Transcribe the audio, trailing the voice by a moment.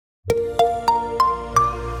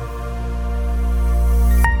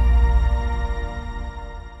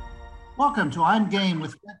Welcome to I'm Game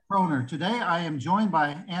with Brett Croner. Today I am joined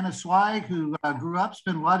by Ana Schweig, who grew up,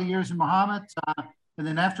 spent a lot of years in Muhammad, and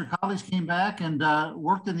then after college came back and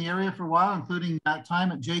worked in the area for a while, including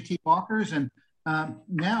time at JT Walker's. And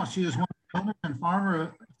now she is one of the owners and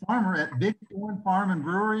farmer at Big Corn Farm and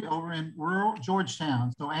Brewery over in rural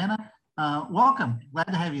Georgetown. So Ana, welcome. Glad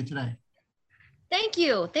to have you today. Thank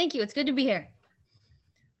you. Thank you. It's good to be here.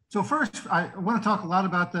 So first, I want to talk a lot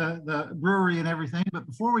about the brewery and everything, but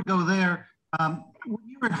before we go there, when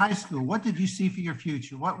you were in high school, what did you see for your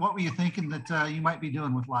future? What were you thinking that you might be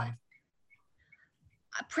doing with life?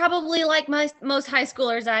 Probably like most high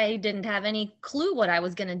schoolers, I didn't have any clue what I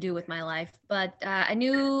was going to do with my life, but I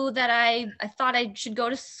knew that I thought I should go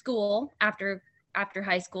to school after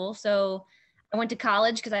high school. So I went to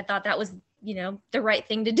college because I thought that was, the right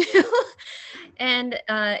thing to do. And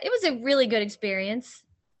it was a really good experience.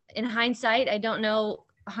 In hindsight, I don't know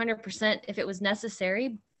 100% if it was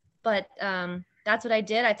necessary, but that's what I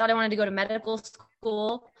did. I thought I wanted to go to medical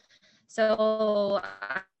school. So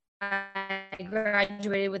I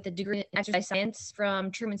graduated with a degree in exercise science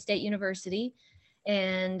from Truman State University.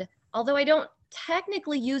 And although I don't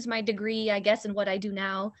technically use my degree, I guess, in what I do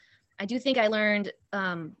now, I do think I learned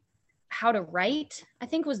how to write, I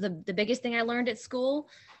think was the biggest thing I learned at school.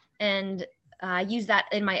 And I use that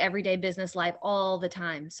in my everyday business life all the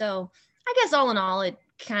time. So I guess all in all, it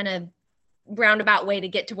kind of roundabout way to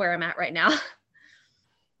get to where I'm at right now.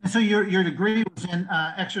 And so your degree was in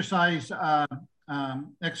exercise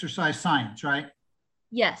science, right?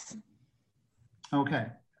 Yes. Okay.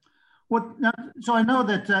 Well, now, so I know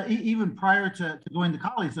that even prior to going to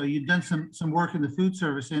college, though, you'd done some work in the food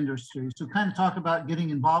service industry. So kind of talk about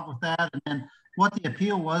getting involved with that, and then what the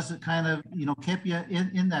appeal was that kind of kept you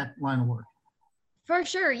in that line of work. For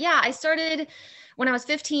sure. Yeah. I started when I was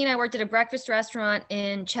 15. I worked at a breakfast restaurant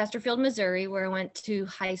in Chesterfield, Missouri, where I went to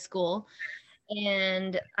high school.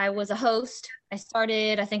 And I was a host. I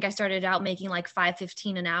think I started out making like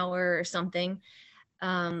 $5.15 an hour or something.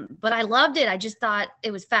 But I loved it. I just thought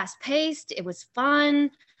it was fast paced. It was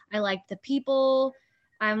fun. I liked the people.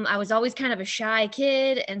 I was always kind of a shy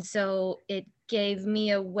kid. And so it gave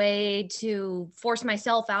me a way to force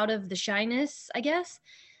myself out of the shyness, I guess.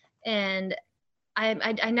 And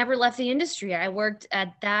I never left the industry. I worked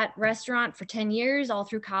at that restaurant for 10 years, all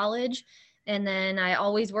through college. And then I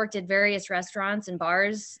always worked at various restaurants and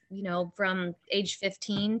bars, from age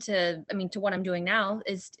 15 to what I'm doing now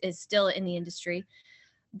is still in the industry.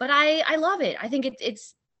 But I love it. I think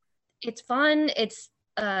it's fun. It's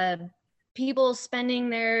people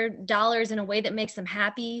spending their dollars in a way that makes them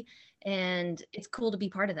happy. And it's cool to be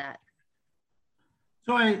part of that.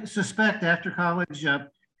 So I suspect after college,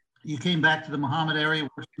 you came back to the Muhammad area,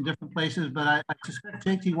 worked in different places, but I suspect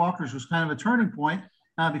JT Walker's was kind of a turning point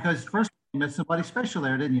because first you met somebody special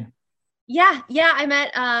there, didn't you? Yeah. I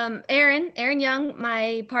met Aaron Young,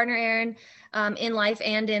 my partner Aaron, in life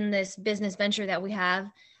and in this business venture that we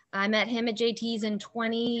have. I met him at JT's in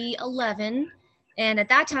 2011. And at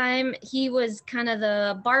that time, he was kind of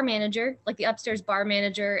the bar manager, like the upstairs bar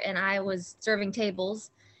manager, and I was serving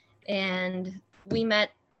tables. And we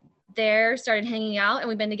met there, started hanging out, and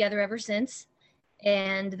we've been together ever since.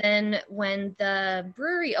 And then when the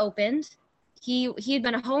brewery opened, he had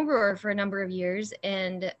been a home brewer for a number of years,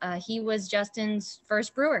 and he was Justin's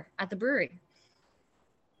first brewer at the brewery.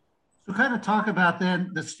 So kind of talk about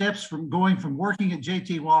then the steps from going from working at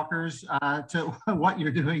JT Walker's to what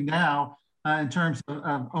you're doing now in terms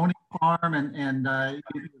of owning a farm and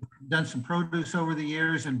you've done some produce over the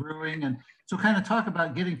years and brewing. And so kind of talk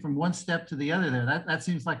about getting from one step to the other there. That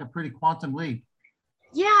seems like a pretty quantum leap.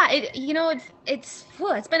 Yeah,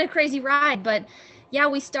 it's been a crazy ride, but yeah,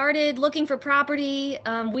 we started looking for property.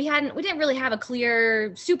 We didn't really have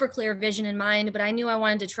a super clear vision in mind, but I knew I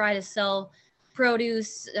wanted to try to sell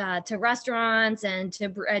produce to restaurants and to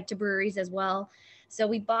breweries as well. So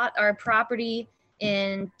we bought our property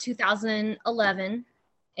in 2011,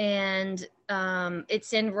 and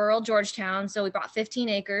it's in rural Georgetown. So we bought 15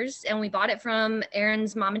 acres, and we bought it from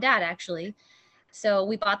Aaron's mom and dad, actually. So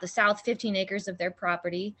we bought the south 15 acres of their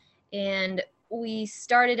property, and we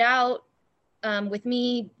started out with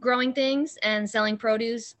me growing things and selling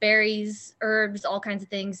produce, berries, herbs, all kinds of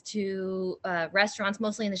things to restaurants,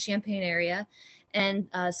 mostly in the Champaign area, and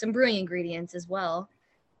some brewing ingredients as well.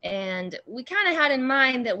 And we kind of had in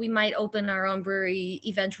mind that we might open our own brewery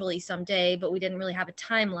eventually someday, but we didn't really have a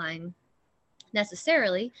timeline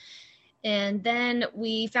necessarily. And then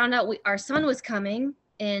we found out our son was coming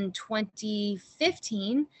in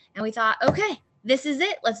 2015, and we thought, okay, this is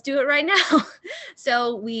it. Let's do it right now.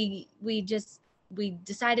 So we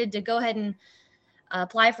decided to go ahead and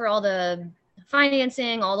apply for all the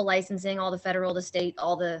financing, all the licensing, all the federal, the state,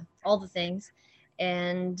 all the things,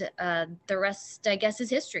 and the rest, I guess, is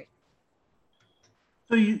history.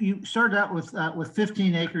 So you started out with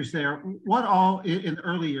 15 acres there. What all in the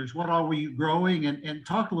early years? What all were you growing? And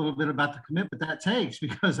talk a little bit about the commitment that takes,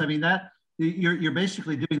 because I mean that you're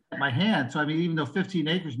basically doing that by hand. So I mean, even though 15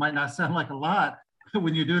 acres might not sound like a lot,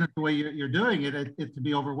 when you're doing it the way you're doing it, it can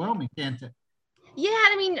be overwhelming, can't it? Yeah,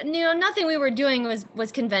 I mean, nothing we were doing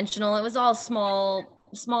was conventional. It was all small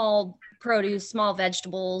produce, small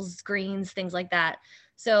vegetables, greens, things like that.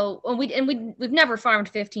 So we've never farmed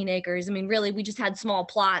 15 acres. I mean, really, we just had small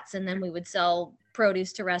plots, and then we would sell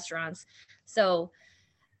produce to restaurants. So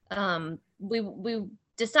we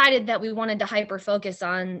decided that we wanted to hyper focus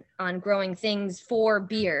on growing things for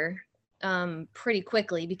beer pretty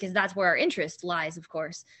quickly, because that's where our interest lies, of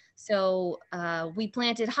course. So we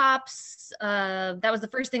planted hops. That was the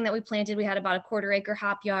first thing that we planted. We had about a 1/4 acre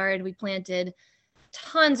hop yard. We planted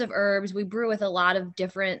tons of herbs. We brew with a lot of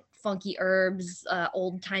different funky herbs,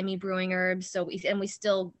 old timey brewing herbs. So we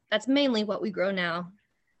still, that's mainly what we grow now,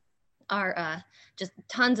 are just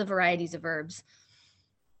tons of varieties of herbs.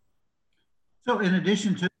 So in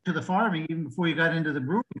addition to the farming, even before you got into the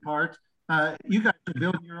brewing part, you guys are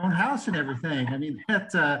building your own house and everything. I mean,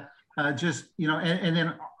 that just, and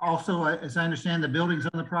then also, as I understand, the buildings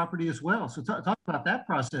on the property as well. So talk about that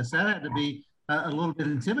process. That had to be a little bit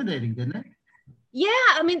intimidating, didn't it? Yeah,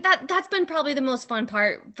 I mean, that's been probably the most fun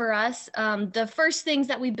part for us. The first things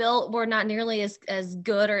that we built were not nearly as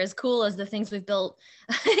good or as cool as the things we've built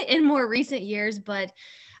in more recent years, but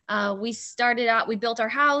we started out, we built our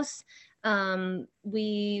house.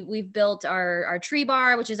 We've built our tree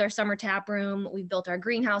bar, which is our summer tap room. We've built our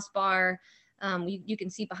greenhouse bar. You can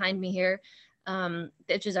see behind me here,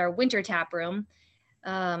 which is our winter tap room.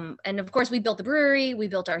 And of course we built the brewery. We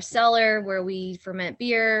built our cellar where we ferment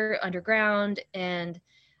beer underground. And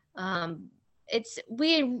that's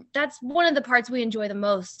one of the parts we enjoy the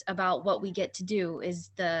most about what we get to do, is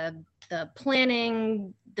the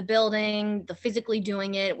planning, the building, the physically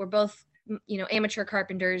doing it. We're both, amateur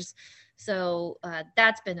carpenters. So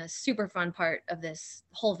that's been a super fun part of this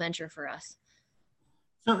whole venture for us.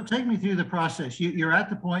 So take me through the process. You're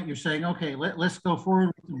at the point you're saying, okay, let's go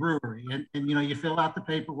forward with the brewery, and you fill out the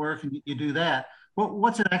paperwork and you do that.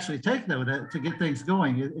 What's it actually take though to get things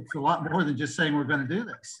going? It's a lot more than just saying we're going to do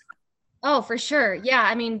this. Oh, for sure. Yeah,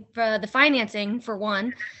 I mean, for the financing, for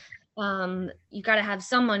one, you got to have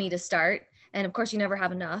some money to start, and of course, you never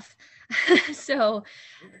have enough. So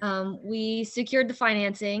we secured the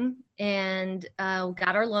financing and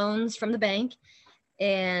got our loans from the bank,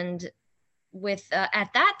 and with at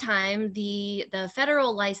that time the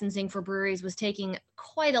federal licensing for breweries was taking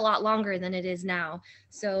quite a lot longer than it is now.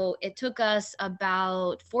 So it took us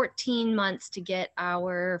about 14 months to get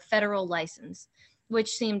our federal license, which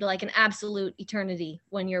seemed like an absolute eternity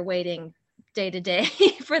when you're waiting day to day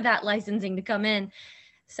for that licensing to come in.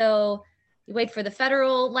 So you wait for the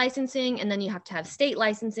federal licensing, and then you have to have state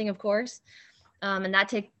licensing, of course, and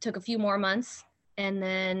that took a few more months. And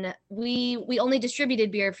then we only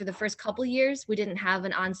distributed beer for the first couple of years. We didn't have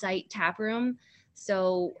an on-site tap room.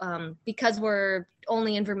 So because we're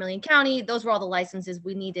only in Vermilion County, those were all the licenses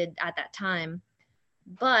we needed at that time.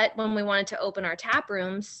 But when we wanted to open our tap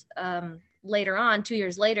rooms later on, 2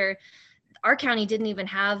 years later, our county didn't even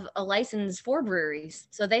have a license for breweries.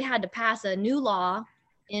 So they had to pass a new law,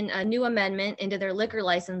 in a new amendment into their liquor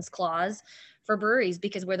license clause for breweries,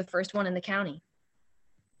 because we're the first one in the county.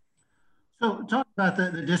 So talk about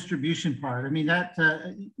the distribution part. I mean, that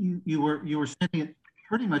you were sending it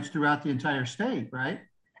pretty much throughout the entire state, right?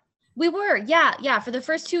 We were, yeah. For the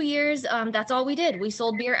first 2 years, that's all we did. We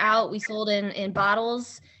sold beer out. We sold in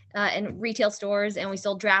bottles in retail stores, and we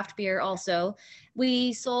sold draft beer also.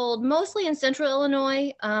 We sold mostly in Central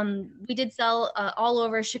Illinois. We did sell all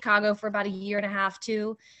over Chicago for about a year and a half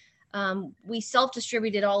too. We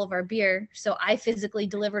self-distributed all of our beer, so I physically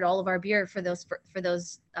delivered all of our beer for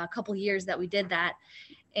those couple years that we did that.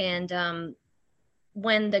 And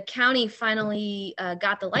when the county finally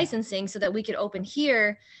got the licensing so that we could open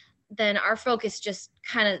here, then our focus just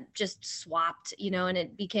kind of swapped, and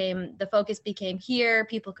the focus became here.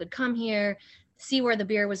 People could come here, see where the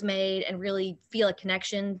beer was made, and really feel a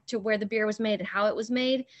connection to where the beer was made and how it was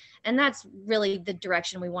made. And that's really the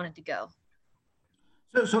direction we wanted to go.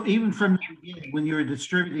 So even from the beginning, when you were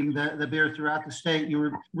distributing the beer throughout the state, you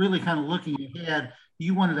were really kind of looking ahead.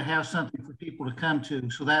 You wanted to have something for people to come to,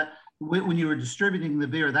 so that when you were distributing the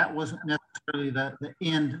beer, that wasn't necessarily the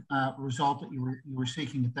end result that you were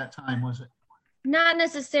seeking at that time, was it? Not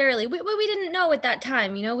necessarily. We didn't know at that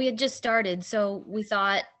time. We had just started, so we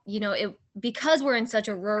thought because we're in such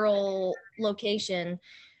a rural location,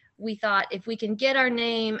 we thought if we can get our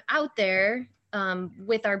name out there,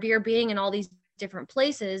 with our beer being in all these different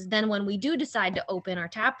places, then when we do decide to open our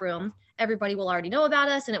tap room, everybody will already know about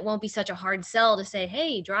us, and it won't be such a hard sell to say,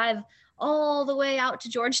 hey, drive all the way out to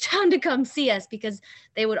Georgetown to come see us, because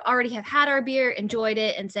they would already have had our beer, enjoyed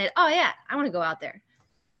it, and said, oh yeah, I want to go out there.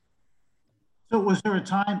 So was there a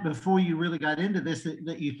time before you really got into this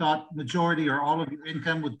that you thought majority or all of your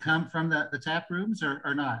income would come from the tap rooms,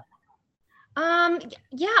 or not?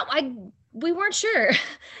 Yeah, we weren't sure.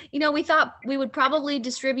 We thought we would probably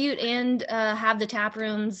distribute and have the tap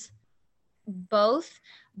rooms both,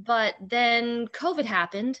 but then COVID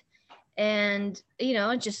happened, and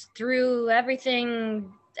it just threw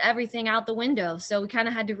everything out the window. So we kind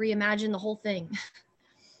of had to reimagine the whole thing.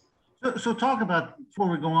 So talk about, before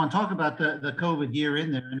we go on, talk about the COVID year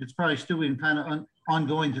in there, and it's probably still been kind of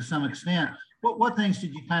ongoing to some extent. What things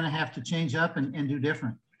did you kind of have to change up and do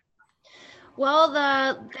different? Well,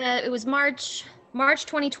 it was March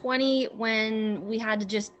 2020 when we had to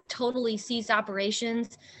just totally cease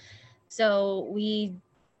operations. So we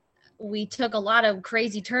took a lot of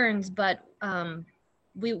crazy turns, but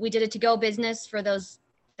we did it to go business for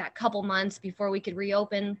that couple months before we could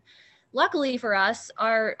reopen. Luckily for us,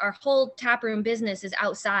 our whole taproom business is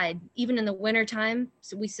outside, even in the wintertime.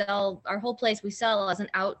 So our whole place we sell as an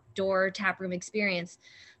outdoor taproom experience.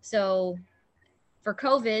 So for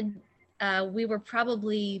COVID, we were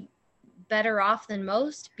probably better off than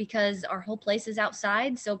most because our whole place is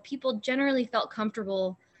outside. So people generally felt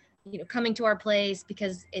comfortable, coming to our place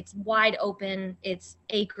because it's wide open, it's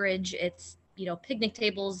acreage, it's, picnic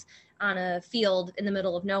tables on a field in the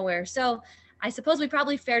middle of nowhere. So I suppose we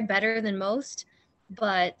probably fared better than most,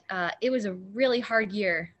 but it was a really hard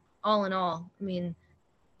year, all in all. I mean,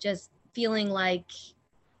 just feeling like,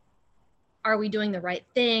 are we doing the right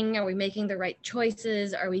thing? Are we making the right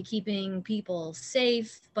choices? Are we keeping people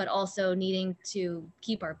safe, but also needing to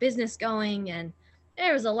keep our business going? And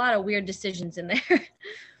there was a lot of weird decisions in there.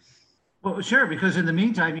 Well, sure, because in the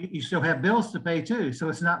meantime, you still have bills to pay too. So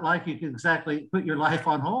it's not like you can exactly put your life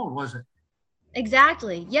on hold, was it?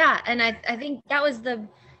 Exactly. Yeah. And I think that was the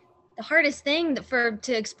hardest thing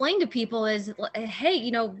to explain to people is,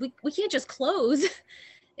 hey, we can't just close.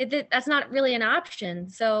 That's not really an option.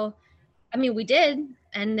 So, I mean, we did,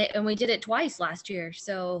 and we did it twice last year.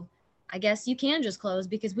 So I guess you can just close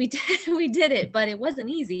because we did it, but it wasn't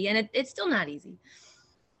easy, and it's still not easy.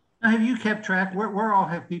 Now, have you kept track? Where all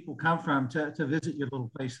have people come from to visit your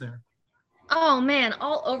little place there? Oh man,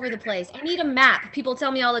 all over the place. I need a map. People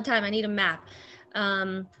tell me all the time I need a map.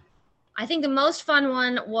 I think the most fun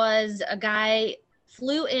one was a guy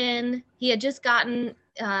flew in. He had just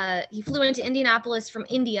he flew into Indianapolis from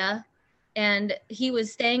India, and he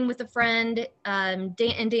was staying with a friend in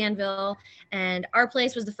Danville, and our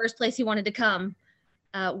place was the first place he wanted to come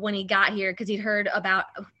when he got here because he'd heard about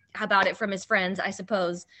it from his friends, I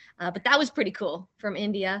suppose. But that was pretty cool from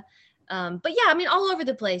India. But yeah, I mean, all over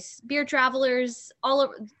the place, beer travelers,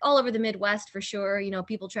 all over the Midwest for sure.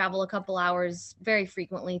 People travel a couple hours very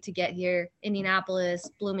frequently to get here. Indianapolis,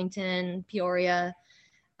 Bloomington, Peoria.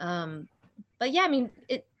 But yeah, I mean,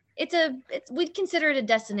 we'd consider it a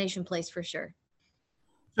destination place for sure.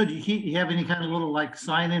 So do you have any kind of little like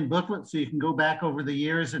sign-in booklet so you can go back over the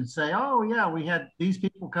years and say, oh yeah, we had these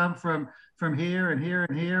people come from here and here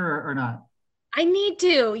and here, or not? I need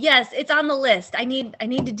to. Yes, it's on the list. I need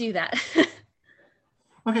to do that.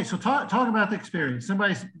 Okay, so talk about the experience.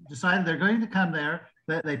 Somebody's decided they're going to come there.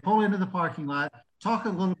 They pull into the parking lot. Talk a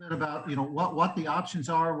little bit about what the options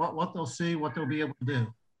are, what they'll see, what they'll be able to do.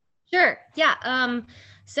 Sure. Yeah.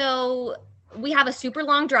 So we have a super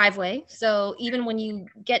long driveway. So even when you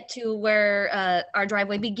get to where our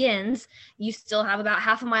driveway begins, you still have about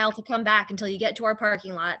half a mile to come back until you get to our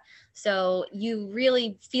parking lot. So you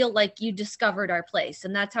really feel like you discovered our place.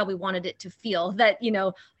 And that's how we wanted it to feel, that,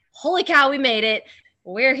 holy cow, we made it.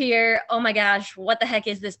 We're here. Oh my gosh, what the heck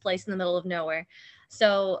is this place in the middle of nowhere?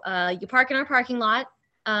 So you park in our parking lot.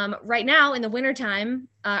 Right now in the wintertime,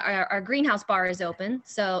 our greenhouse bar is open.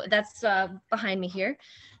 So that's behind me here.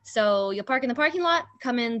 So you'll park in the parking lot,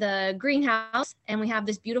 come in the greenhouse, and we have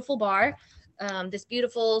this beautiful bar, this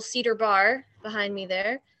beautiful cedar bar behind me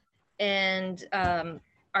there. And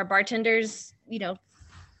our bartenders,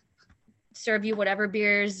 serve you whatever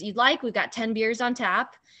beers you'd like. We've got 10 beers on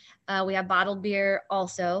tap. We have bottled beer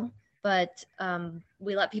also, but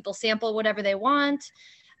we let people sample whatever they want.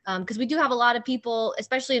 Because we do have a lot of people,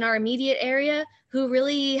 especially in our immediate area, who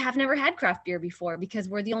really have never had craft beer before because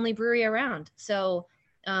we're the only brewery around. So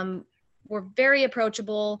we're very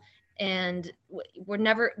approachable, and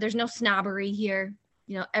there's no snobbery here.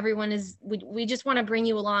 everyone is, we just want to bring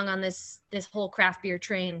you along on this whole craft beer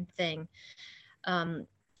train thing.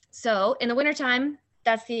 So in the wintertime,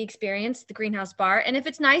 that's the experience, the greenhouse bar. And if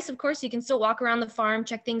it's nice, of course, you can still walk around the farm,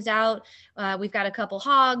 check things out. We've got a couple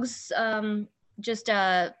hogs, just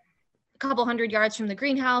a couple 100 yards from the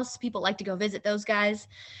greenhouse. People like to go visit those guys.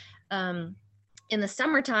 In the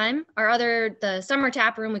summertime, the summer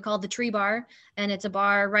tap room, we call it the Tree Bar, and it's a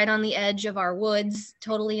bar right on the edge of our woods,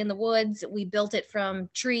 totally in the woods. We built it from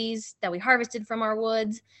trees that we harvested from our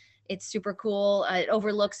woods. It's super cool. It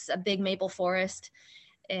overlooks a big maple forest.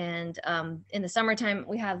 And in the summertime,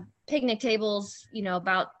 we have picnic tables,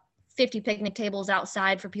 about 50 picnic tables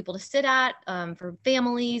outside for people to sit at, for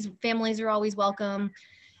families. Families are always welcome.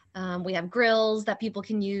 We have grills that people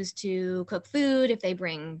can use to cook food if they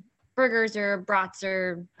bring burgers or brats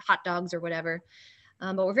or hot dogs or whatever.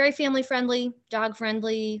 But we're very family friendly, dog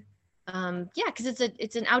friendly. Because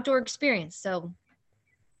it's an outdoor experience. So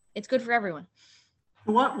it's good for everyone.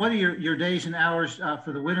 What are your days and hours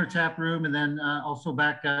for the winter tap room, and then also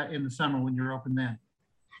back in the summer when you're open then?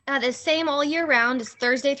 The same all year round. It's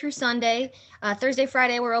Thursday through Sunday. Thursday,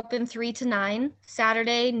 Friday, we're open 3 to 9,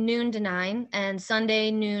 Saturday, noon to 9, and Sunday,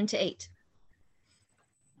 noon to 8.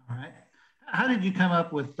 All right. How did you come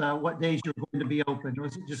up with what days you're going to be open?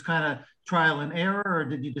 Was it just kind of trial and error, or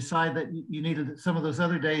did you decide that you needed some of those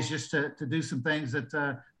other days just to do some things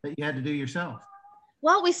that you had to do yourself?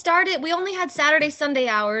 Well, we only had Saturday, Sunday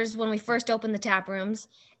hours when we first opened the tap rooms,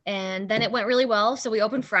 and then it went really well. So we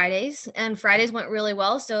opened Fridays, and Fridays went really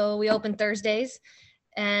well. So we opened Thursdays.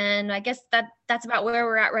 And I guess that's about where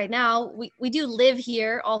we're at right now. We do live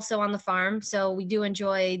here also on the farm. So we do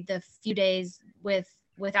enjoy the few days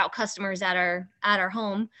without customers at our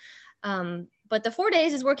home. But the 4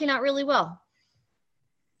 days is working out really well.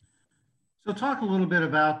 So talk a little bit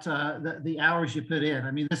about the hours you put in. I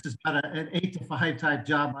mean, this is not an 8 to 5 type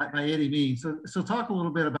job by any means. So talk a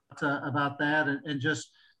little bit about that, and just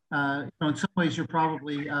in some ways you're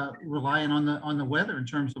probably relying on the weather in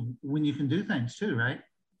terms of when you can do things too, right?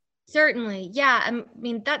 Certainly, yeah. I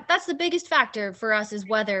mean that's the biggest factor for us is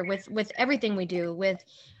weather with everything we do, with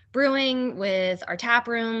brewing, with our tap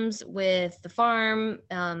rooms, with the farm,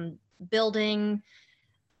 building.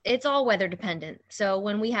 It's all weather dependent. So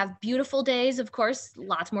when we have beautiful days, of course,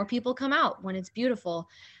 lots more people come out when it's beautiful.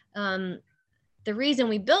 The reason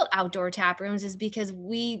we built outdoor tap rooms is because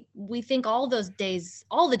we think all the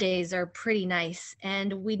days are pretty nice,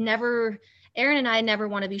 and Aaron and I never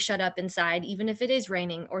want to be shut up inside, even if it is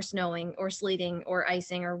raining or snowing or sleeting or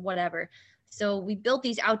icing or whatever. So we built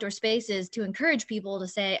these outdoor spaces to encourage people to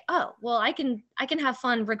say, oh, well, I can have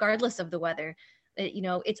fun regardless of the weather.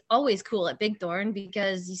 It's always cool at Big Thorn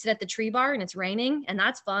because you sit at the Tree Bar and it's raining, and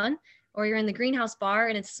that's fun. Or you're in the greenhouse bar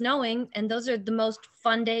and it's snowing, and those are the most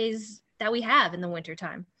fun days that we have in the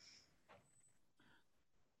wintertime.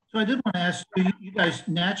 So I did want to ask you guys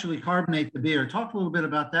naturally carbonate the beer. Talk a little bit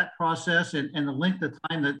about that process and the length of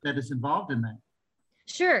time that is involved in that.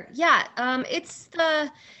 Sure. Yeah. It's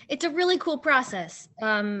a really cool process.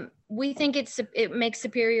 We think it makes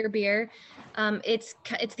superior beer. It's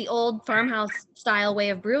the old farmhouse style way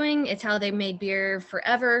of brewing. It's how they made beer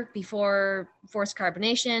forever before forced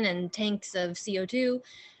carbonation and tanks of CO2.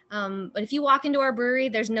 But if you walk into our brewery,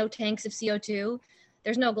 there's no tanks of CO2.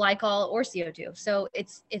 There's no glycol or CO2. So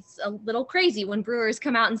it's a little crazy when brewers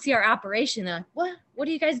come out and see our operation. What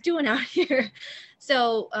are you guys doing out here?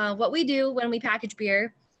 So what we do when we package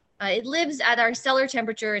beer, it lives at our cellar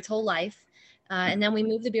temperature its whole life. And then we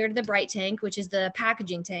move the beer to the bright tank, which is the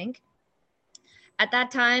packaging tank. At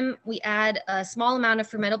that time, we add a small amount of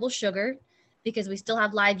fermentable sugar because we still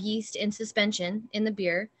have live yeast in suspension in the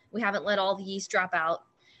beer. We haven't let all the yeast drop out.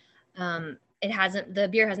 The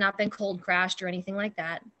beer has not been cold crashed or anything like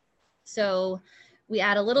that. So we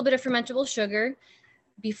add a little bit of fermentable sugar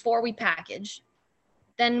before we package.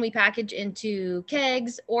 Then we package into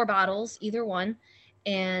kegs or bottles, either one.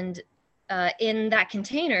 And in that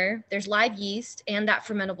container, there's live yeast and that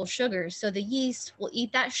fermentable sugar. So the yeast will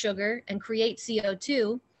eat that sugar and create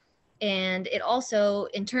CO2. And it also,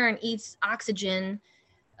 in turn, eats oxygen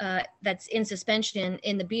that's in suspension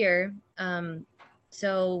in the beer.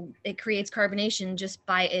 So it creates carbonation just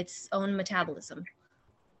by its own metabolism.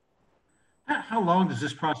 How long does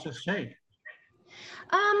this process take?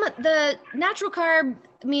 The natural carb,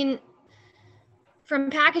 from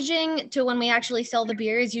packaging to when we actually sell the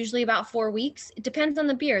beer is usually about 4 weeks. It depends on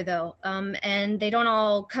the beer though. And they don't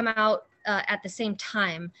all come out at the same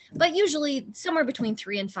time, but usually somewhere between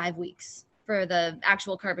 3 and 5 weeks for the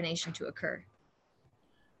actual carbonation to occur.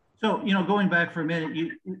 So, going back for a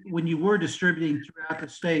minute, when you were distributing throughout the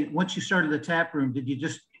state, once you started the tap room, did you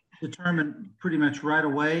just determined pretty much right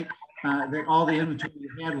away that all the inventory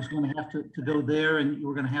you had was going to have to go there, and you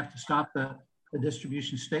were going to have to stop the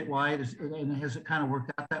distribution statewide? And has it kind of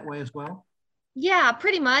worked out that way as well? Yeah,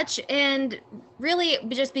 pretty much. And really, it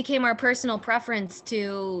just became our personal preference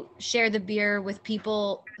to share the beer with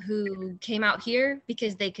people who came out here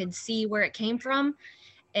because they could see where it came from.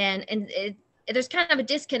 And there's kind of a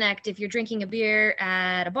disconnect if you're drinking a beer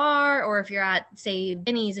at a bar or if you're at, say,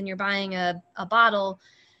 Benny's and you're buying a bottle.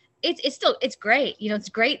 It's great. You know, it's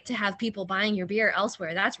great to have people buying your beer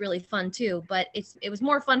elsewhere. That's really fun too. But it was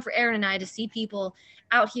more fun for Aaron and I to see people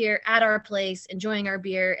out here at our place enjoying our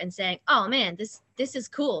beer and saying, "Oh man, this is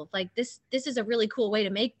cool. Like this is a really cool way to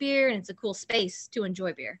make beer, and it's a cool space to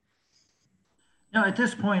enjoy beer." Now, at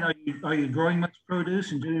this point, are you growing much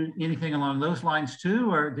produce and doing anything along those lines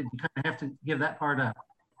too, or did you kind of have to give that part up?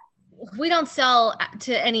 We don't sell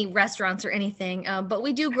to any restaurants or anything, but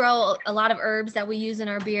we do grow a lot of herbs that we use in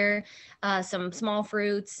our beer, some small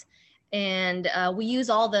fruits, and we use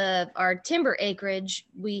our timber acreage.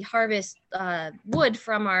 We harvest wood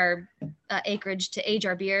from our acreage to age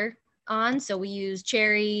our beer on. So we use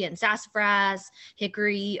cherry and sassafras,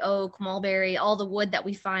 hickory, oak, mulberry, all the wood that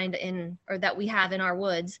we find in or that we have in our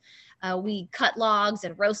woods. We cut logs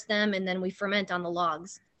and roast them, and then we ferment on the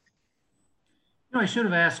logs. You know, I should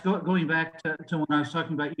have asked, going back to when I was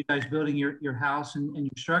talking about you guys building your house and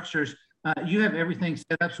your structures, you have everything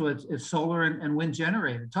set up so it's solar and wind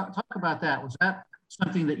generated. Talk about that. Was that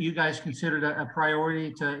something that you guys considered a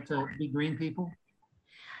priority to be green people?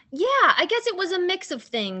 Yeah, I guess it was a mix of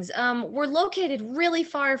things. We're located really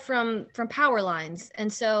far from power lines,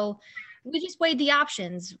 and so we just weighed the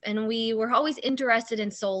options. And we were always interested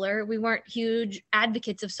in solar. We weren't huge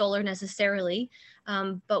advocates of solar necessarily,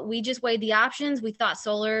 but we just weighed the options. We thought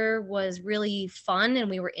solar was really fun, and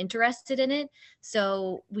we were interested in it.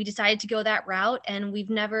 So we decided to go that route. And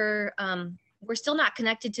we've never, we're still not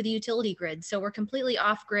connected to the utility grid, so we're completely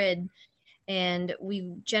off grid, and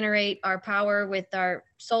we generate our power with our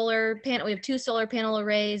solar panel. We have 2 solar panel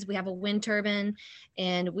arrays. We have a wind turbine,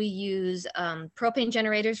 and we use propane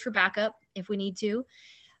generators for backup if we need to.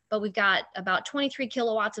 But we've got about 23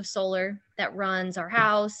 kilowatts of solar that runs our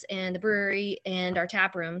house and the brewery and our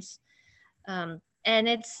tap rooms. And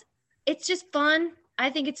it's just fun. I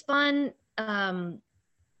think it's fun.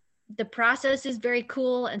 The process is very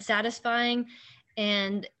cool and satisfying,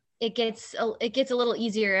 and it gets a little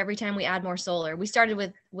easier every time we add more solar. We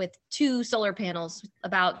started with 2 solar panels,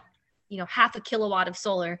 about half a kilowatt of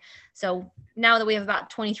solar. So now that we have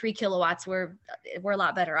about 23 kilowatts, we're a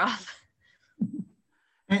lot better off.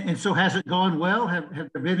 And so has it gone well? Have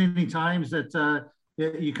there been any times that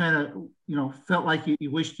you kind of felt like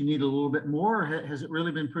you wished you needed a little bit more, or has it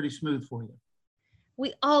really been pretty smooth for you?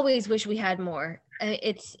 We always wish we had more.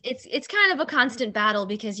 It's kind of a constant battle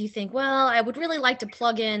because you think, well, I would really like to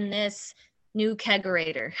plug in this new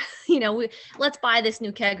kegerator. Let's buy this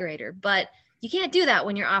new kegerator, but you can't do that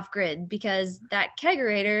when you're off grid, because that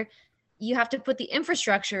kegerator, you have to put the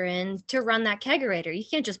infrastructure in to run that kegerator. You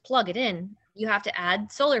can't just plug it in. You have to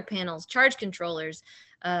add solar panels, charge controllers,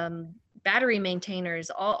 battery maintainers,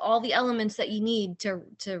 all the elements that you need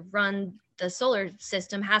to run the solar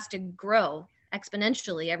system has to grow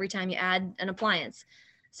exponentially every time you add an appliance.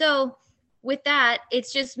 So with that,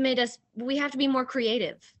 it's just we have to be more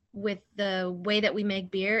creative with the way that we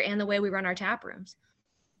make beer and the way we run our tap rooms.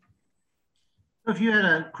 If you had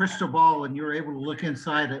a crystal ball and you were able to look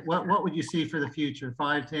inside it, what would you see for the future,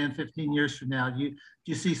 5, 10, 15 years from now? Do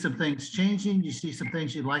you see some things changing? Do you see some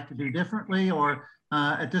things you'd like to do differently? Or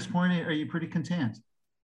at this point, are you pretty content?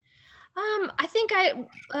 I think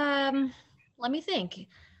let me think.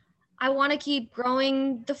 I want to keep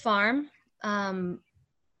growing the farm.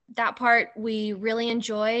 That part we really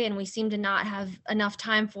enjoy and we seem to not have enough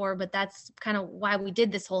time for, but that's kind of why we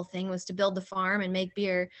did this whole thing, was to build the farm and make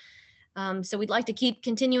beer. So we'd like to keep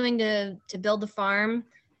continuing to build the farm,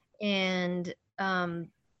 and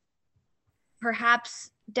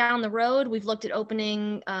perhaps down the road, we've looked at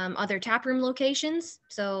opening other taproom locations.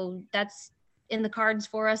 So that's in the cards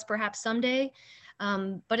for us perhaps someday.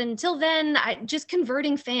 But until then, just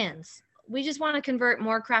converting fans. We just want to convert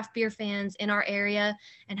more craft beer fans in our area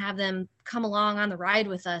and have them come along on the ride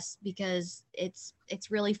with us, because it's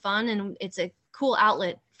really fun and it's a cool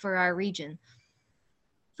outlet for our region.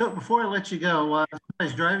 So before I let you go,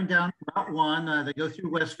 somebody's driving down Route 1, they go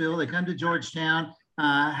through Westville, they come to Georgetown.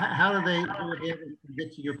 How do they go ahead and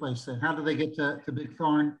get to your place then? How do they get to Big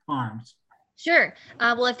Thorn Farms? Sure.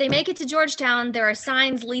 Well, if they make it to Georgetown, there are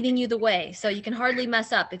signs leading you the way, so you can hardly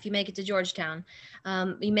mess up if you make it to Georgetown.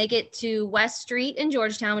 You make it to West Street in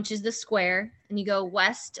Georgetown, which is the square, and you go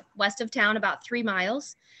west of town about 3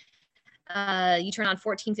 miles, You turn on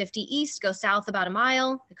 1450 East, go south about a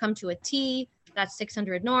mile, come to a T, that's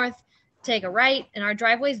 600 North, take a right, and our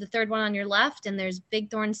driveway is the third one on your left, and there's big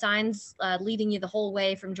thorn signs leading you the whole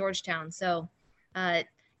way from Georgetown. So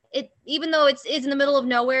even though it's in the middle of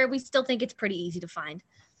nowhere, we still think it's pretty easy to find.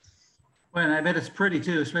 Well, and I bet it's pretty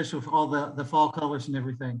too, especially with all the fall colors and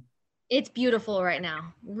everything. It's beautiful right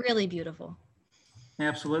now, really beautiful.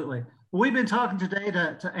 Absolutely. Well, we've been talking today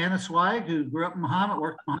to Ana Schweig, who grew up in Muhammad,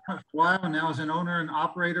 worked in Muhammad for a while, and now is an owner and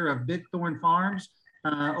operator of Big Thorn Farms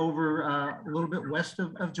over a little bit west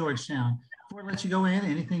of Georgetown. Before I let you go in,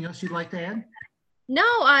 anything else you'd like to add?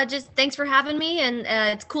 No, just thanks for having me, and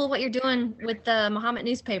it's cool what you're doing with the Muhammad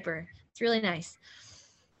newspaper. It's really nice.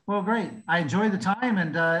 Well, great. I enjoyed the time,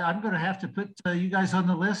 and I'm going to have to put you guys on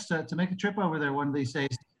the list to make a trip over there one of these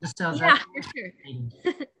days. This sounds for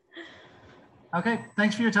sure. Okay,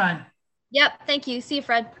 thanks for your time. Yep, thank you. See you,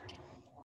 Fred.